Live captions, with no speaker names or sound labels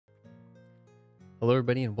Hello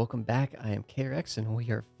everybody and welcome back. I am KRX and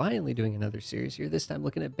we are finally doing another series here, this time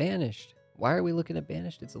looking at Banished. Why are we looking at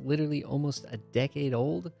Banished? It's literally almost a decade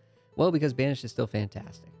old. Well, because Banished is still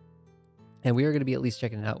fantastic. And we are going to be at least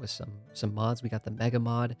checking it out with some mods. We got the Mega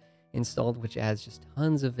Mod installed, which adds just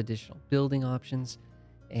tons of additional building options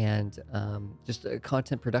and just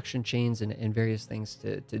content production chains and various things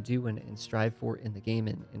to do and strive for in the game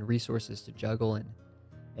and resources to juggle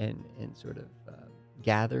and sort of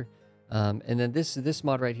gather. And then this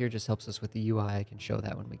mod right here just helps us with the UI. I can show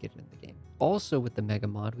that when we get into the game. Also with the Mega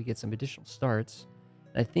Mod, we get some additional starts.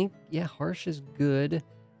 And I think, yeah, Harsh is good.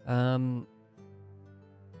 We'll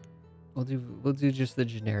do just the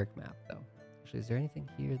generic map though. Actually, is there anything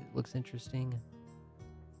here that looks interesting?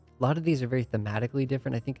 A lot of these are very thematically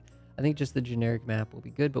different. I think just the generic map will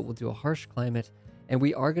be good, but we'll do a harsh climate, and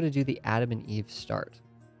we are going to do the Adam and Eve start.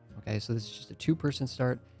 Okay, so this is just a two-person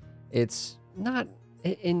start. It's not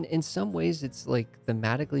in some ways it's like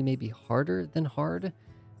thematically maybe harder than hard,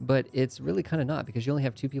 but it's really kind of not, because you only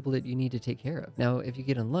have two people that you need to take care of. Now, if you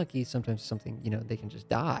get unlucky, sometimes something, they can just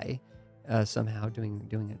die somehow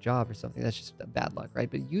doing a job or something. That's just bad luck, right?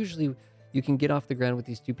 But usually you can get off the ground with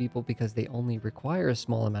these two people because they only require a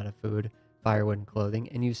small amount of food, firewood, and clothing,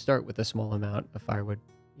 and you start with a small amount of firewood,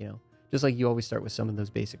 just like you always start with some of those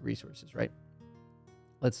basic resources, right?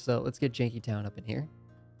 Let's get Janky Town up in here.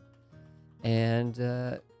 And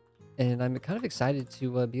I'm kind of excited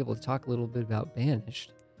to be able to talk a little bit about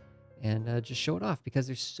Banished and just show it off, because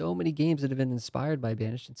there's so many games that have been inspired by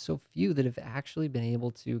Banished and so few that have actually been able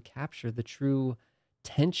to capture the true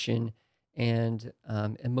tension and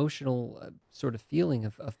emotional sort of feeling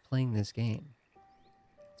of playing this game.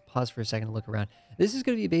 Let's pause for a second to look around. This is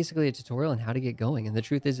going to be basically a tutorial on how to get going. And the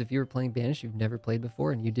truth is, if you were playing Banished, you've never played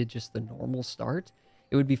before, and you did just the normal start,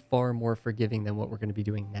 it would be far more forgiving than what we're going to be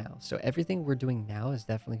doing now. So everything we're doing now is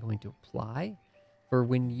definitely going to apply for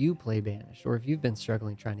when you play Banished, or if you've been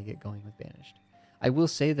struggling trying to get going with Banished. I will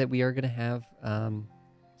say that we are going to have,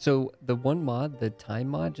 so the one mod, the time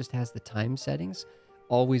mod, just has the time settings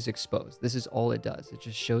always exposed. This is all it does. It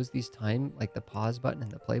just shows these time, like the pause button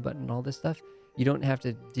and the play button and all this stuff. You don't have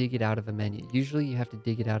to dig it out of a menu. Usually you have to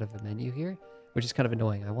dig it out of a menu here, which is kind of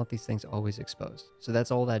annoying. I want these things always exposed. So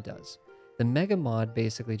that's all that does. The Mega Mod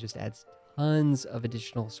basically just adds tons of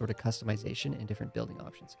additional sort of customization and different building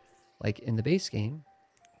options. Like in the base game,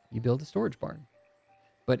 you build a storage barn.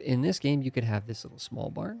 But in this game, you could have this little small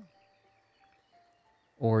barn.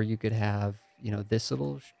 Or you could have, this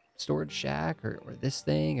little storage shack, or this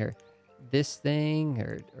thing, or this thing,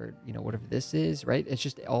 or whatever this is, right? It's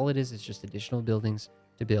just, all it is just additional buildings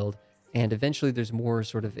to build. And eventually there's more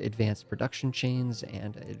sort of advanced production chains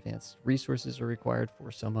and advanced resources are required for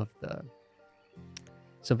some of the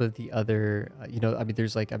other,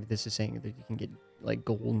 this is saying that you can get like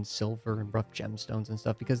gold and silver and rough gemstones and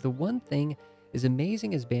stuff, because the one thing, as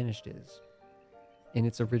amazing as Banished is in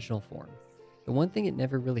its original form, the one thing it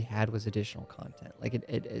never really had was additional content. Like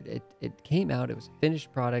it came out, it was a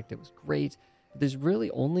finished product, it was great, but there's really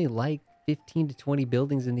only like 15 to 20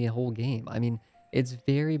 buildings in the whole game. I mean, it's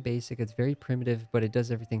very basic, it's very primitive, but it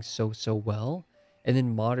does everything so well. And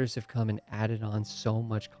then modders have come and added on so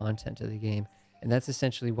much content to the game. And that's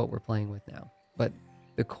essentially what we're playing with now. But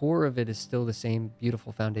the core of it is still the same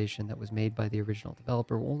beautiful foundation that was made by the original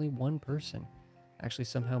developer. Only one person actually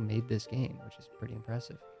somehow made this game, which is pretty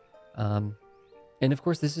impressive. And of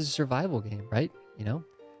course, this is a survival game, right?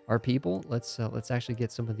 Our people, let's actually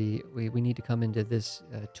get some of the, we need to come into this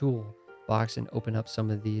tool box and open up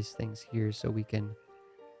some of these things here so we can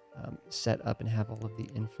set up and have all of the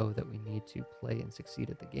info that we need to play and succeed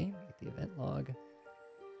at the game, like the event log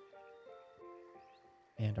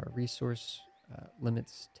and our resource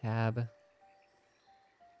limits tab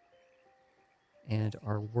and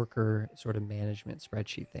our worker sort of management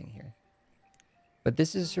spreadsheet thing here. But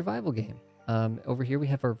this is a survival game. Over here we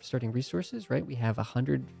have our starting resources, right? We have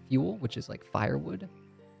 100 fuel, which is like firewood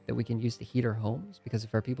that we can use to heat our homes, because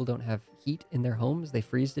if our people don't have heat in their homes, they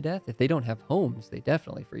freeze to death. If they don't have homes, they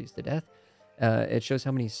definitely freeze to death. It shows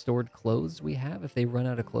how many stored clothes we have. If they run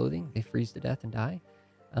out of clothing, they freeze to death and die.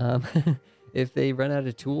 If they run out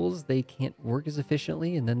of tools, they can't work as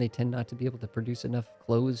efficiently, and then they tend not to be able to produce enough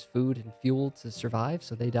clothes, food, and fuel to survive,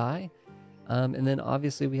 so they die. And then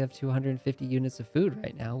obviously we have 250 units of food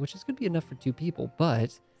right now, which is going to be enough for two people,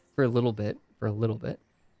 but for a little bit.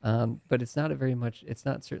 But it's not it's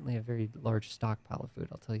not certainly a very large stockpile of food,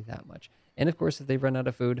 I'll tell you that much. And of course, if they run out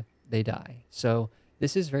of food, they die. So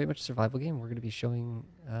this is very much a survival game. We're going to be showing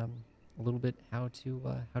a little bit how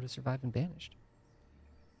to survive in Banished.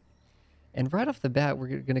 And right off the bat, we're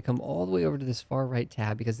going to come all the way over to this far right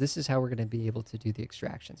tab, because this is how we're going to be able to do the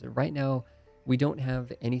extractions. And right now, We don't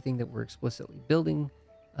have anything that we're explicitly building.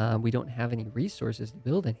 We don't have any resources to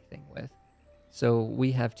build anything with. So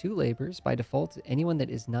we have 2 laborers. By default, anyone that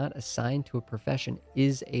is not assigned to a profession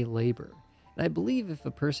is a laborer. And I believe if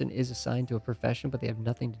a person is assigned to a profession, but they have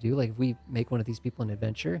nothing to do, like if we make one of these people an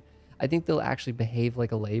adventurer, I think they'll actually behave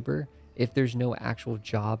like a laborer if there's no actual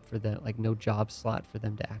job for them, like no job slot for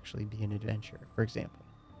them to actually be an adventurer, for example.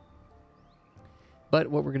 But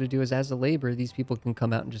what we're going to do is, as a laborer, these people can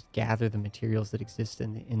come out and just gather the materials that exist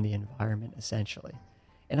in the environment, essentially.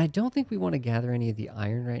 And I don't think we want to gather any of the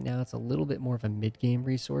iron right now. It's a little bit more of a mid-game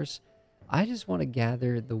resource. I just want to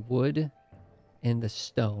gather the wood and the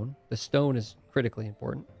stone. The stone is critically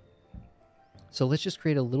important. So let's just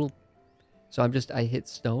create a little... So I hit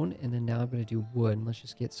stone, and then now I'm going to do wood. And let's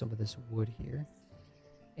just get some of this wood here.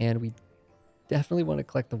 And we definitely want to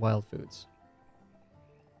collect the wild foods.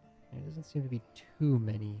 There doesn't seem to be too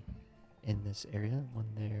many in this area. One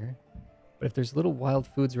there. But if there's little wild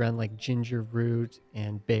foods around like ginger root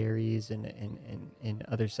and berries and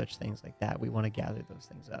other such things like that, we want to gather those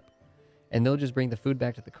things up. And they'll just bring the food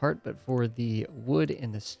back to the cart. But for the wood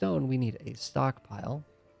and the stone, we need a stockpile.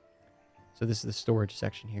 So this is the storage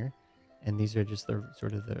section here. And these are just the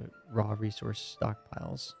sort of the raw resource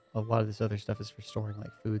stockpiles. A lot of this other stuff is for storing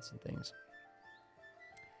like foods and things.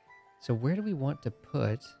 So where do we want to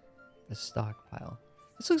put the stockpile?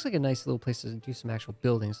 This looks like a nice little place to do some actual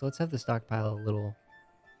building. So let's have the stockpile a little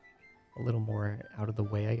more out of the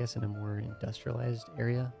way, I guess, in a more industrialized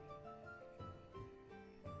area.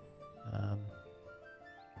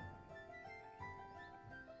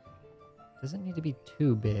 Doesn't need to be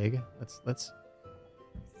too big. Let's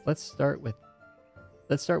start with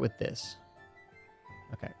this.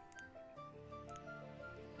 Okay.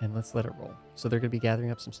 And let's let it roll. So they're going to be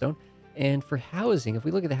gathering up some stone. And for housing, if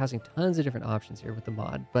we look at the housing, tons of different options here with the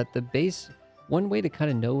mod. But the base, one way to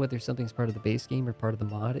kind of know whether something's part of the base game or part of the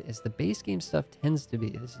mod is the base game stuff tends to be,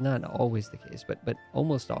 this is not always the case, but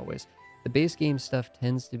almost always, the base game stuff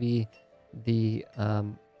tends to be the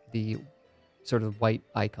sort of white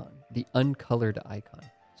icon, the uncolored icon.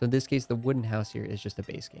 So in this case, the wooden house here is just a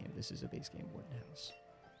base game. This is a base game wooden house.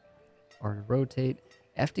 R to rotate.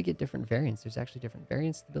 F to get different variants. There's actually different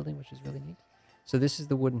variants to the building, which is really neat. So this is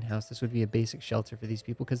the wooden house. This would be a basic shelter for these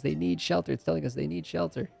people because they need shelter. It's telling us they need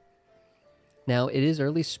shelter. Now, it is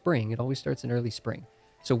early spring. It always starts in early spring.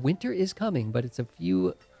 So winter is coming, but it's a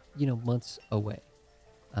few, months away.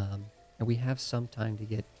 And we have some time to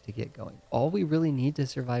get going. All we really need to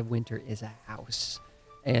survive winter is a house.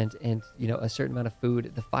 And a certain amount of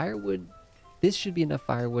food. The firewood, this should be enough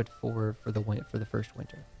firewood for the first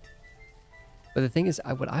winter. But the thing is,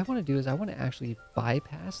 what I want to do is I want to actually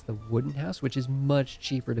bypass the wooden house, which is much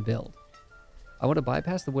cheaper to build. I want to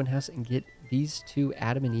bypass the wooden house and get these 2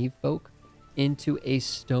 Adam and Eve folk into a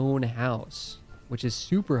stone house, which is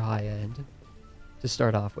super high end to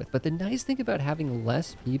start off with. But the nice thing about having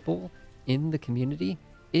less people in the community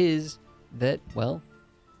is that, well,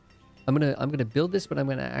 I'm gonna build this, but I'm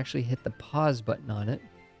gonna actually hit the pause button on it.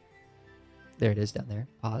 There it is down there,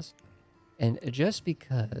 pause. And just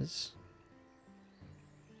because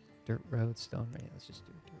dirt road, stone ready, let's just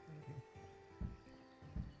do dirt road here.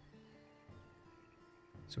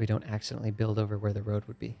 So we don't accidentally build over where the road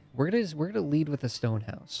would be. We're gonna lead with a stone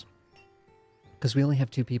house. Because we only have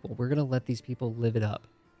 2 people. We're gonna let these people live it up.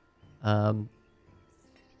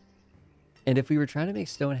 And if we were trying to make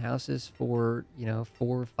stone houses for,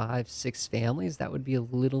 4, 5, 6 families, that would be a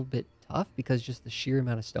little bit tough because just the sheer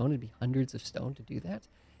amount of stone, it'd be hundreds of stone to do that.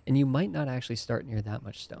 And you might not actually start near that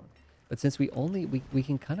much stone. But since we're going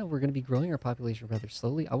to be growing our population rather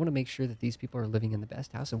slowly, I want to make sure that these people are living in the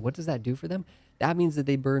best house. And what does that do for them? That means that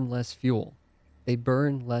they burn less fuel. They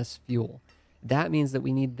burn less fuel. That means that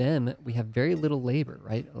we have very little labor,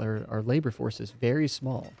 right? Our labor force is very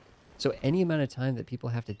small. So any amount of time that people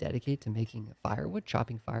have to dedicate to making firewood,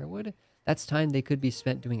 chopping firewood, that's time they could be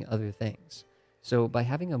spent doing other things. So by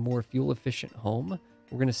having a more fuel efficient home,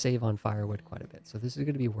 we're going to save on firewood quite a bit. So this is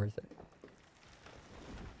going to be worth it.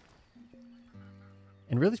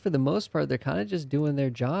 And really, for the most part, they're kind of just doing their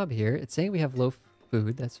job here. It's saying we have low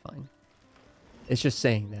food. That's fine. It's just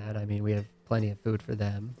saying that. I mean, we have plenty of food for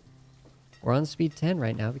them. We're on speed 10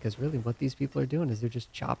 right now because really what these people are doing is they're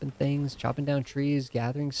just chopping things, chopping down trees,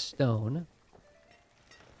 gathering stone.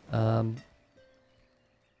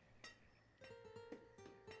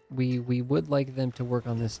 We would like them to work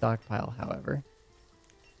on this stockpile, however.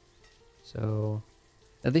 So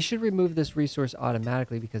now they should remove this resource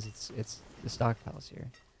automatically because it's the stockpiles here.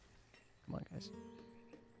 Come on, guys.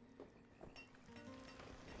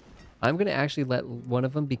 I'm going to actually let one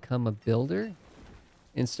of them become a builder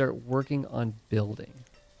and start working on building.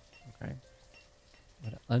 Okay. I'm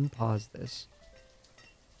going to unpause this.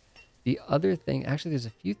 The other thing, actually, there's a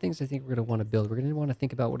few things I think we're going to want to build. We're going to want to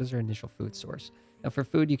think about what is our initial food source. Now, for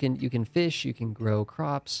food, you can fish, you can grow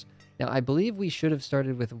crops. Now, I believe we should have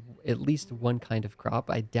started with at least one kind of crop.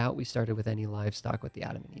 I doubt we started with any livestock with the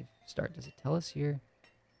Adam and Eve start. Does it tell us here?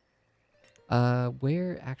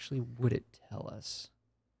 Where actually would it tell us?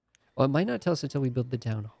 Well, it might not tell us until we build the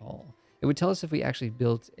town hall. It would tell us if we actually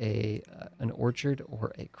built an orchard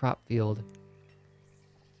or a crop field.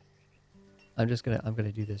 I'm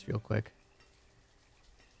gonna do this real quick.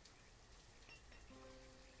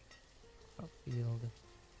 Crop field.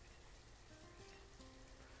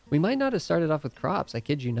 We might not have started off with crops. I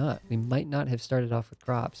kid you not. We might not have started off with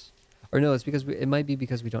crops. Or no, it's because it might be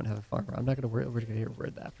because we don't have a farmer. I'm not gonna worry. We're gonna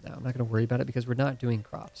word that for now. I'm not gonna worry about it because we're not doing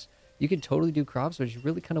crops. You can totally do crops, but you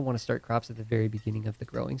really kind of want to start crops at the very beginning of the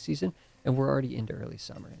growing season, and we're already into early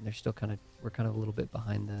summer, and they're still we're kind of a little bit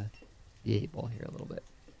behind the 8 ball here a little bit.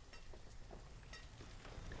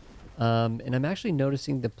 And I'm actually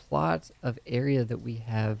noticing the plot of area that we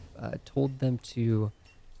have told them to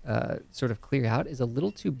sort of clear out is a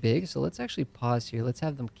little too big. So let's actually pause here. Let's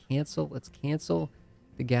have them cancel. Let's cancel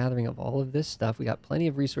the gathering of all of this stuff. We got plenty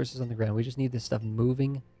of resources on the ground. We just need this stuff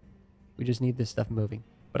moving. We just need this stuff moving.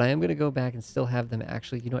 But I am going to go back and still have them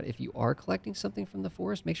actually, you know what, if you are collecting something from the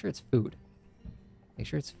forest, make sure it's food. Make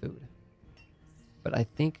sure it's food. But I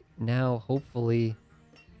think now, hopefully,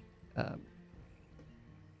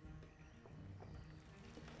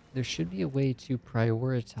 there should be a way to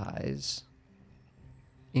prioritize,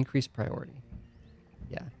 increase priority.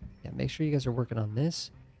 Yeah, make sure you guys are working on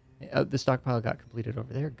this. The stockpile got completed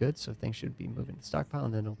over there. Good, so things should be moving to the stockpile,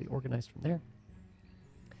 and then it'll be organized from there.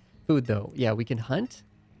 Food, though. Yeah, we can hunt.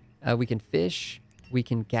 We can fish. We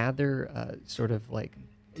can gather sort of like,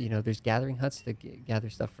 you know, there's gathering huts to gather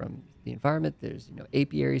stuff from the environment. There's, you know,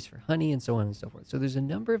 apiaries for honey and so on and so forth. So there's a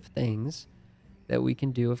number of things that we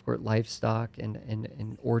can do, of course, livestock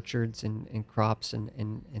and orchards and crops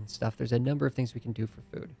and stuff. There's a number of things we can do for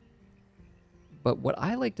food. But what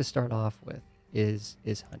I like to start off with is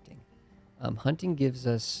hunting. Hunting gives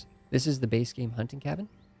us, this is the base game hunting cabin.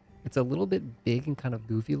 It's a little bit big and kind of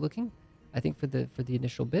goofy looking, I think, for the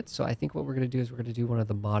initial bit. So I think what we're going to do is we're going to do one of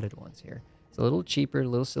the modded ones here. It's a little cheaper, a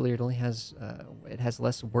little sillier. It only has, it has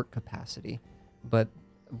less work capacity. But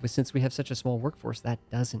since we have such a small workforce, that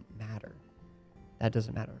doesn't matter. That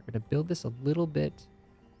doesn't matter. We're going to build this a little bit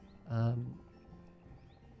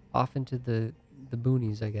off into the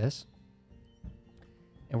boonies, I guess.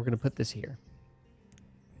 And we're going to put this here.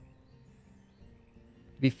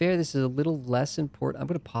 To be fair, this is a little less important. I'm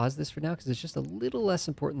going to pause this for now because it's just a little less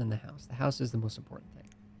important than the house. The house is the most important thing.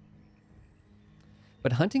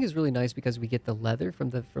 But hunting is really nice because we get the leather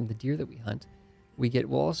from the deer that we hunt.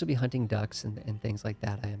 We'll also be hunting ducks and things like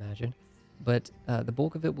that, I imagine. But the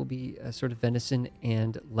bulk of it will be sort of venison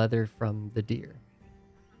and leather from the deer.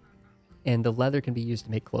 And the leather can be used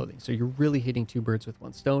to make clothing. So you're really hitting two birds with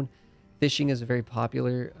one stone. Fishing is a very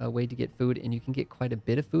popular way to get food, and you can get quite a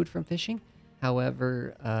bit of food from fishing.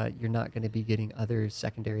 However, you're not going to be getting other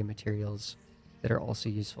secondary materials that are also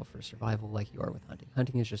useful for survival like you are with hunting.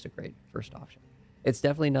 Hunting is just a great first option. It's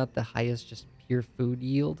definitely not the highest just pure food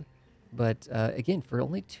yield. But again, for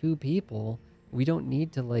only 2 people, we don't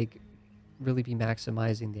need to like really be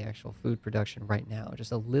maximizing the actual food production right now.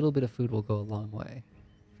 Just a little bit of food will go a long way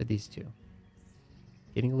for these 2.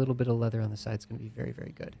 Getting a little bit of leather on the side is going to be very,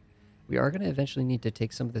 very good. We are going to eventually need to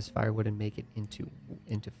take some of this firewood and make it into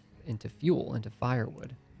fuel, into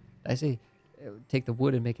firewood. I say take the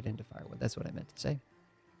wood and make it into firewood. That's what I meant to say.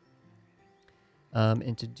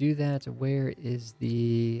 And to do that, where is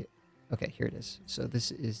the... Okay, here it is. So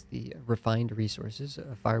this is the refined resources,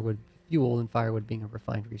 firewood fuel, and firewood being a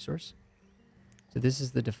refined resource. So this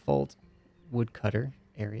is the default woodcutter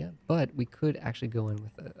area, but we could actually go in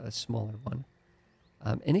with a smaller one.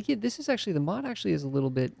 And again, this is actually, the mod actually is a little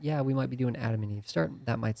bit, yeah, we might be doing Adam and Eve start.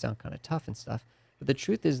 That might sound kind of tough and stuff. But the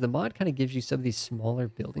truth is the mod kind of gives you some of these smaller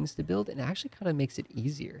buildings to build and actually kind of makes it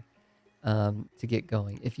easier to get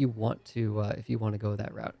going if you want to go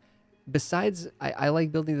that route. Besides, I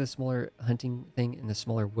like building the smaller hunting thing and the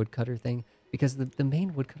smaller woodcutter thing because the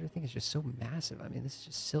main woodcutter thing is just so massive. I mean, this is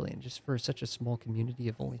just silly. And just for such a small community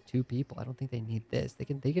of only 2 people, I don't think they need this. They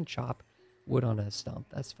can chop wood on a stump.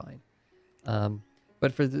 That's fine.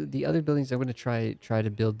 But for the other buildings, I'm going to try to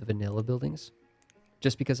build the vanilla buildings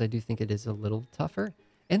just because I do think it is a little tougher.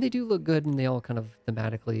 And they do look good, and they all kind of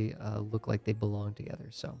thematically look like they belong together.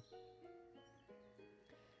 So,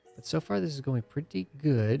 but so far this is going pretty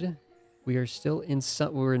good. We are still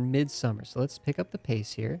we're in midsummer, so let's pick up the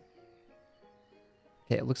pace here.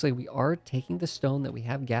 Okay, it looks like we are taking the stone that we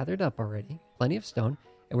have gathered up already, plenty of stone,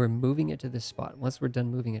 and we're moving it to this spot. Once we're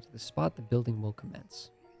done moving it to the spot, the building will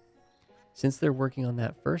commence. Since they're working on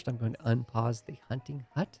that first, I'm going to unpause the hunting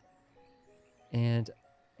hut. And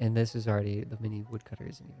this is already, the mini woodcutter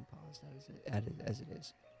isn't even paused as it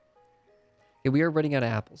is. Okay, we are running out of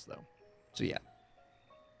apples though. So yeah,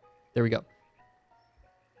 there we go.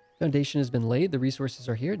 Foundation has been laid. The resources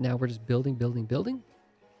are here. Now we're just building, building, building.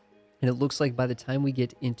 And it looks like by the time we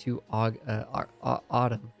get into autumn,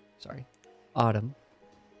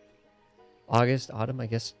 August, autumn, I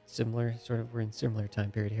guess similar, sort of, we're in similar time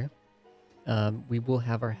period here. We will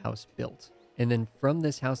have our house built. And then from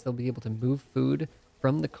this house, they'll be able to move food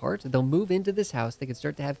from the cart. They'll move into this house. They can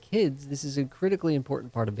start to have kids. This is a critically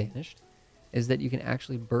important part of Banished, is that you can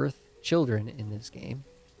actually birth children in this game.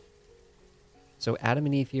 So Adam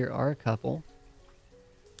and Eve here are a couple.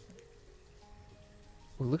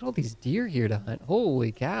 Oh, look at all these deer here to hunt.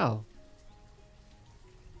 Holy cow.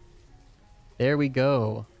 There we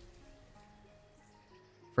go.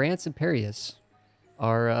 France and Perius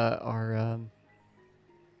are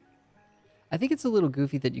I think it's a little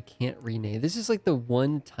goofy that you can't rename. This is like the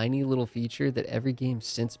one tiny little feature that every game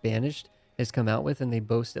since Banished has come out with, and they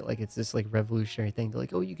boast it like it's this like revolutionary thing. They're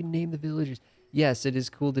like, oh, you can name the villagers. Yes, it is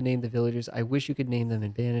cool to name the villagers. I wish you could name them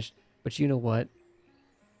in Banished, but you know what?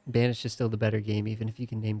 Banished is still the better game, even if you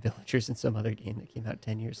can name villagers in some other game that came out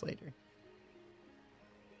 10 years later.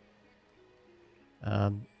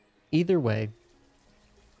 Either way,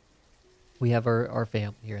 we have our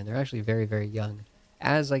family here, and they're actually very, very young,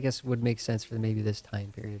 as I guess would make sense for maybe this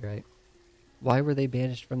time period, right? Why were they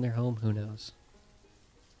banished from their home? Who knows?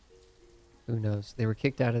 Who knows? They were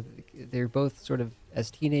kicked out of... They were both sort of, as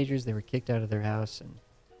teenagers, they were kicked out of their house,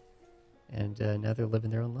 and now they're living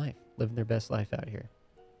their own life, living their best life out here.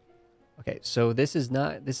 Okay, so this is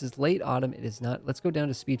late autumn. It is not... Let's go down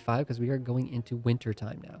to speed 5, because we are going into winter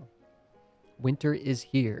time now. Winter is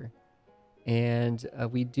here. And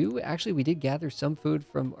we did gather some food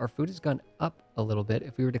from... Our food has gone up a little bit.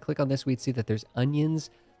 If we were to click on this, we'd see that there's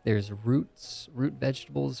onions, there's root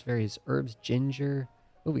vegetables, various herbs, ginger.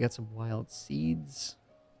 Oh, we got some wild seeds,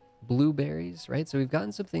 blueberries, right? So we've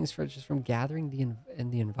gotten some things just from gathering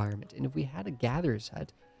in the environment. And if we had a gatherer's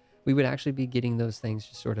hut, we would actually be getting those things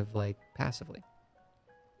just sort of like passively.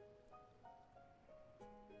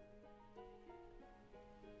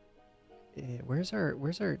 Where's our...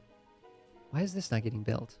 Why is this not getting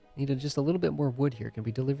built? Need just a little bit more wood here. Can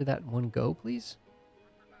we deliver that in one go, please?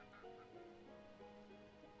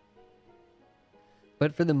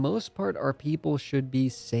 But for the most part, our people should be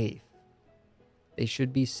safe. They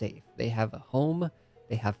should be safe. They have a home,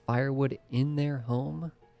 they have firewood in their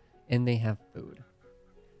home, and they have food.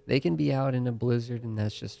 They can be out in a blizzard, and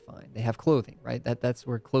that's just fine. They have clothing, right? That's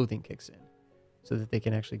where clothing kicks in, so that they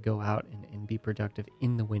can actually go out and be productive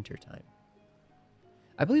in the winter time.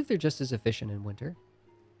 I believe they're just as efficient in winter.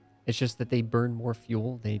 It's just that they burn more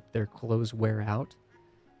fuel. Their clothes wear out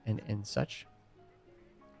and such.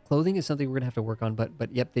 Clothing is something we're going to have to work on, but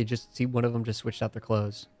yep, they just... See, one of them just switched out their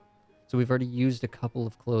clothes. So we've already used a couple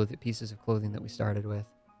of pieces of clothing that we started with.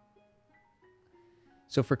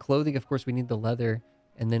 So for clothing, of course, we need the leather,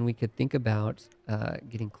 and then we could think about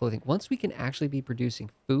getting clothing. Once we can actually be producing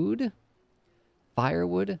food,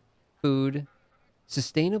 firewood, food,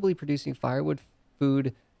 sustainably producing firewood,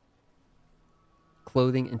 food,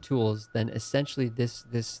 clothing, and tools, then essentially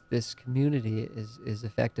this community is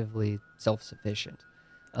effectively self-sufficient.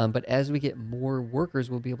 But as we get more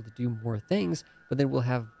workers, we'll be able to do more things, but then we'll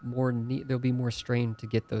have more need. There'll be more strain to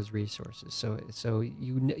get those resources. So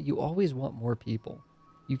you always want more people.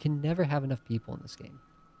 You can never have enough people in this game.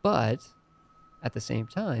 But at the same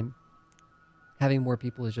time, having more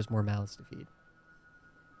people is just more mouths to feed.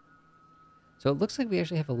 So it looks like we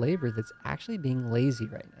actually have a laborer that's actually being lazy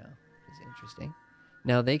right now. It's interesting.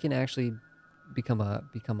 Now they can actually become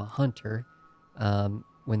a hunter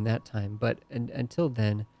when that time, but until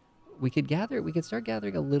then, we could start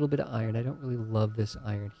gathering a little bit of iron. I don't really love this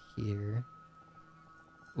iron here.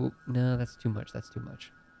 Oh, no, that's too much. That's too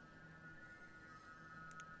much.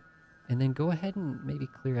 And then go ahead and maybe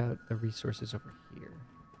clear out the resources over here.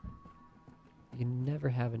 You never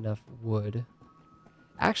have enough wood.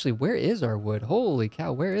 Actually, where is our wood? Holy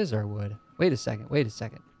cow, where is our wood? Wait a second, wait a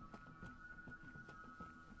second.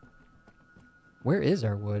 Where is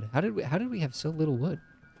our wood? How did we have so little wood?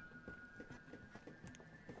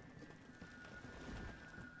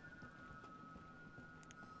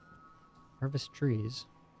 Harvest trees.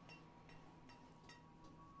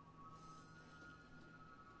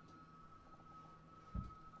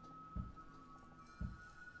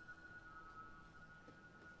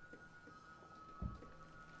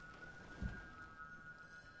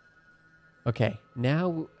 Okay,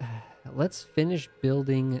 now let's finish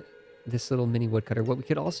building this little mini woodcutter. What we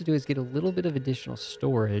could also do is get a little bit of additional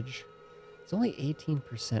storage. It's only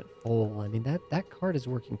 18% full. I mean, that card is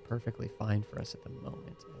working perfectly fine for us at the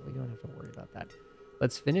moment. We don't have to worry about that.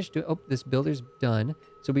 Let's finish. Oh, this builder's done.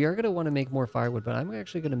 So we are going to want to make more firewood, but I'm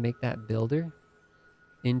actually going to make that builder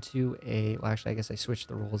into a... Well, actually, I guess I switched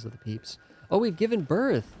the roles of the peeps. Oh, we've given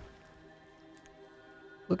birth.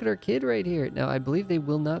 Look at our kid right here. Now, I believe they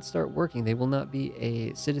will not start working. They will not be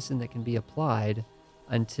a citizen that can be applied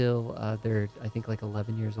until they're, I think, like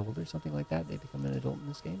 11 years old or something like that. They become an adult in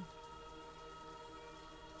this game.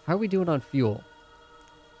 How are we doing on fuel?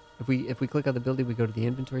 If we click on the building, we go to the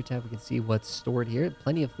inventory tab, we can see what's stored here.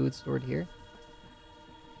 Plenty of food stored here.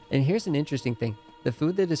 And here's an interesting thing. The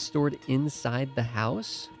food that is stored inside the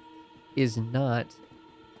house is not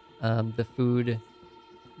the food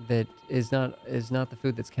that is not the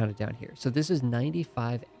food that's counted down here. So this is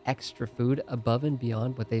 95 extra food above and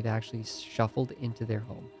beyond what they've actually shuffled into their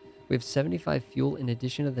home. We have 75 fuel in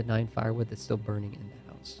addition to the 9 firewood that's still burning in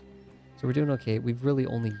the house. So we're doing okay. We've literally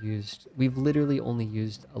only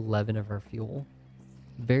used 11 of our fuel.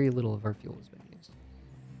 Very little of our fuel has been used.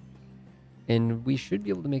 And we should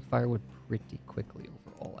be able to make firewood pretty quickly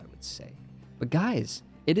overall, I would say. But guys,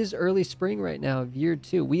 it is early spring right now of year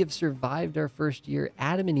 2. We have survived our first year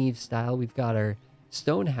Adam and Eve style. We've got our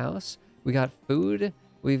stone house. We got food.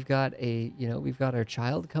 We've got we've got our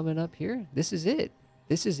child coming up here. This is it.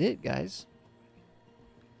 This is it, guys.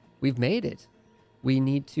 We've made it. We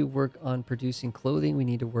need to work on producing clothing. We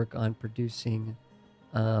need to work on producing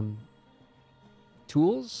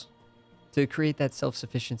tools to create that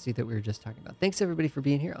self-sufficiency that we were just talking about. Thanks, everybody, for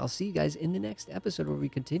being here. I'll see you guys in the next episode where we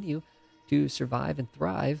continue to survive and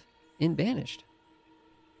thrive in Banished.